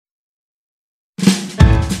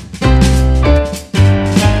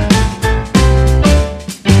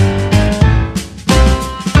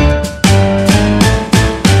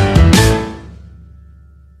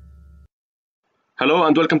Hello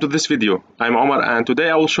and welcome to this video. I'm Omar and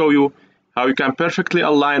today I will show you how you can perfectly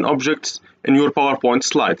align objects in your PowerPoint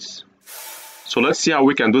slides. So let's see how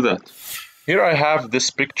we can do that. Here I have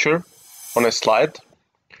this picture on a slide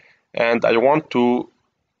and I want to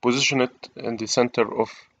position it in the center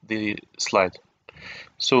of the slide.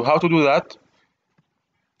 So how to do that?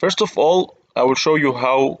 First of all, I will show you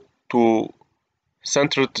how to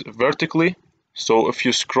center it vertically. So if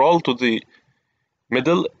you scroll to the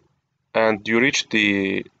middle and you reach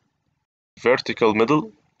the vertical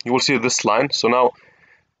middle, you will see this line. So now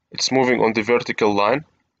it's moving on the vertical line.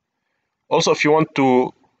 Also, if you want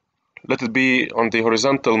to let it be on the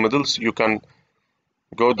horizontal middles, you can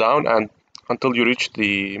go down and until you reach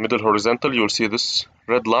the middle horizontal, you will see this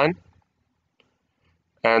red line,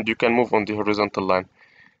 and you can move on the horizontal line.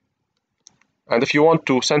 And if you want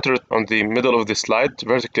to center it on the middle of the slide,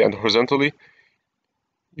 vertically and horizontally,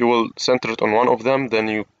 you will center it on one of them, then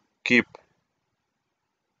you keep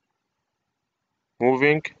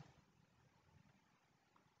moving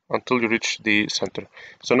until you reach the center.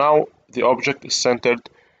 So now the object is centered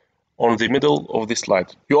on the middle of the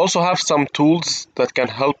slide. You also have some tools that can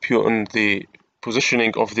help you in the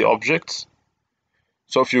positioning of the objects.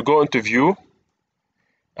 So if you go into view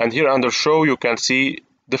and here under show, you can see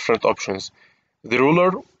different options. The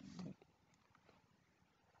ruler,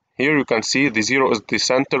 here you can see the 0 is the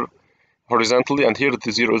center horizontally and here the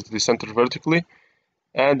 0 is the center vertically,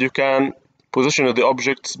 and you can position the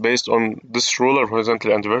objects based on this ruler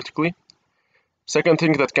horizontally and vertically. Second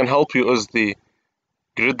thing that can help you is the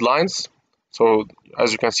grid lines. So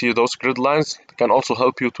as you can see, those grid lines can also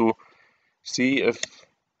help you to see if,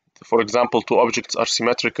 for example, two objects are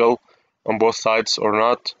symmetrical on both sides or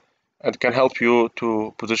not, and can help you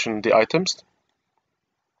to position the items.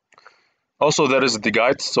 Also, there is the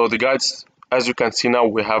guides. So the guides, as you can see now,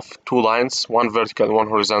 we have two lines, one vertical and one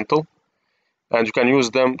horizontal, and you can use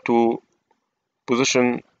them to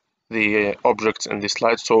position the objects in the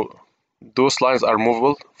slide. So those lines are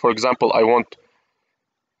movable. For example, I want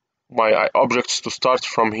my objects to start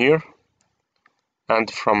from here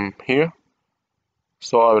and from here.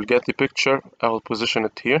 So I will get the picture, I will position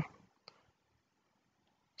it here.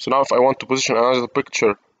 So now if I want to position another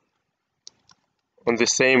picture on the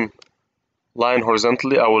same line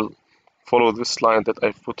horizontally, I will follow this line that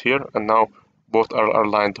I've put here, and now both are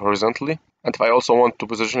aligned horizontally. And if I also want to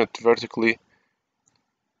position it vertically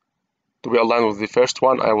to be aligned with the first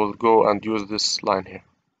one, I will go and use this line here.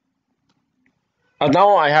 And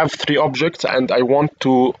now I have three objects and I want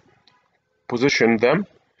to position them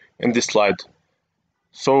in this slide.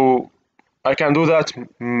 So I can do that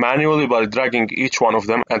manually by dragging each one of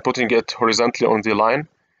them and putting it horizontally on the line,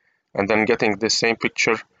 and then getting the same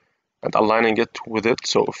picture and aligning it with it.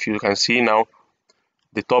 So if you can see now,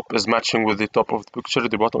 the top is matching with the top of the picture,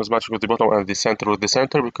 the bottom is matching with the bottom, and the center with the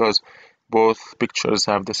center, because both pictures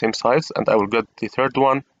have the same size. And I will get the third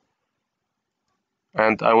one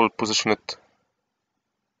and I will position it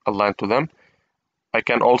aligned to them. I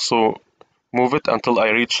can also move it until I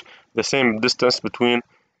reach the same distance between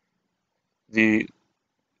the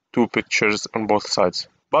two pictures on both sides.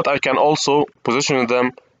 But I can also position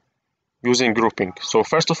them using grouping. So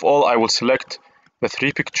first of all, I will select the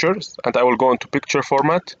three pictures and I will go into picture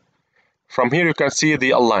format. From here you can see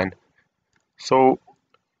the align. So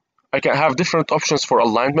I can have different options for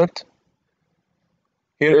alignment.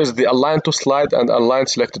 Here is the align to slide and align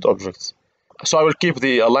selected objects. So I will keep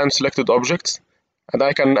the align selected objects and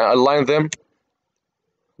I can align them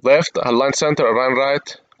left, align center, align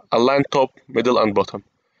right, align top, middle and bottom,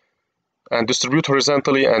 and distribute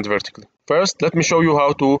horizontally and vertically. First, let me show you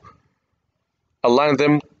how to align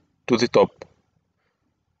them to the top.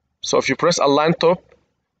 So if you press align top,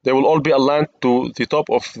 they will all be aligned to the top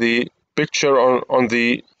of the picture on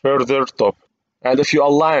the further top. And if you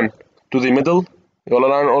align to the middle, you will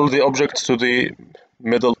align all the objects to the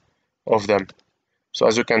middle of them. So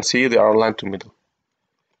as you can see, they are aligned to middle.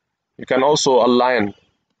 You can also align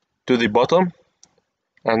to the bottom,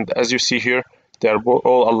 and as you see here, they are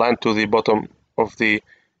all aligned to the bottom of the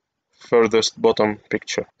furthest bottom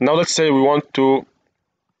picture. Now let's say we want to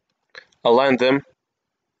align them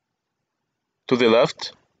to the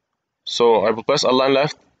left. So I will press align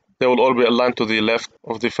left, they will all be aligned to the left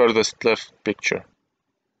of the furthest left picture.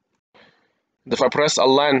 And if I press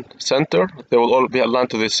align center, they will all be aligned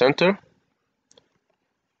to the center.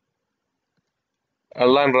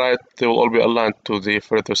 Align right, they will all be aligned to the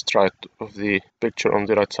furthest right of the picture on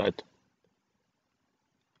the right side.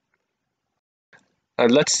 And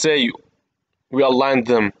let's say we align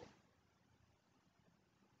them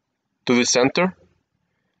to the center.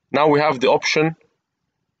 Now we have the option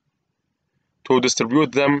to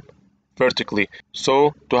distribute them vertically.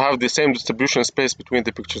 So to have the same distribution space between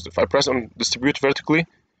the pictures, if I press on distribute vertically,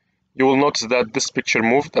 you will notice that this picture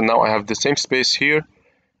moved, and now I have the same space here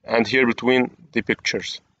and here between the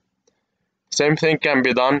pictures. Same thing can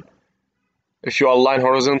be done if you align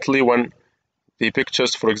horizontally when the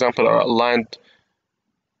pictures, for example, are aligned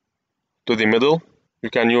to the middle. You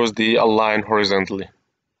can use the align horizontally.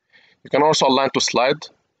 You can also align to slide.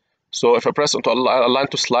 So if I press onto align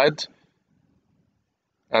to slide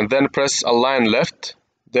and then press align left,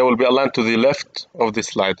 they will be aligned to the left of the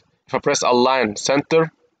slide. If I press align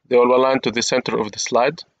center, they will align to the center of the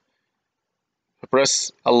slide. If I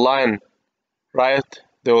press align right,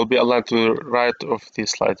 they will be aligned to the right of the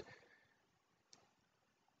slide.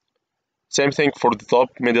 Same thing for the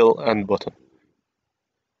top, middle, and bottom.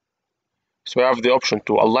 So we have the option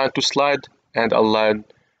to align to slide and align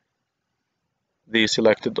the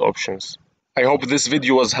selected options. I hope this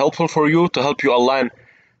video was helpful for you to help you align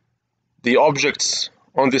the objects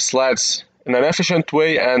on the slides in an efficient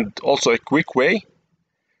way and also a quick way.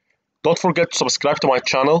 Don't forget to subscribe to my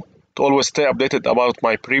channel to always stay updated about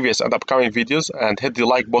my previous and upcoming videos, and hit the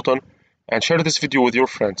like button and share this video with your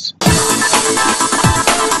friends.